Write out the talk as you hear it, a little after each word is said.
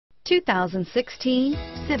2016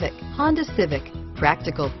 Civic, Honda Civic.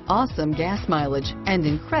 Practical, awesome gas mileage, and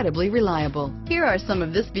incredibly reliable. Here are some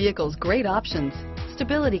of this vehicle's great options: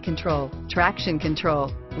 stability control, traction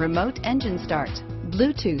control, remote engine start,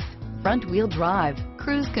 Bluetooth, front wheel drive,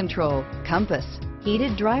 cruise control, compass,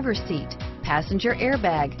 heated driver's seat, passenger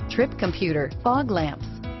airbag, trip computer, fog lamps,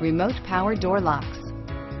 remote power door locks,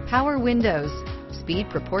 power windows, speed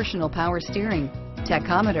proportional power steering,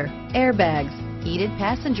 tachometer, airbags, heated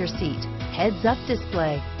passenger seat, heads-up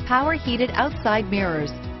display, power heated outside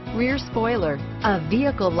mirrors, rear spoiler. A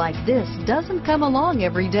vehicle like this doesn't come along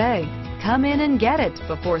every day. Come in and get it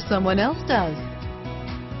before someone else does.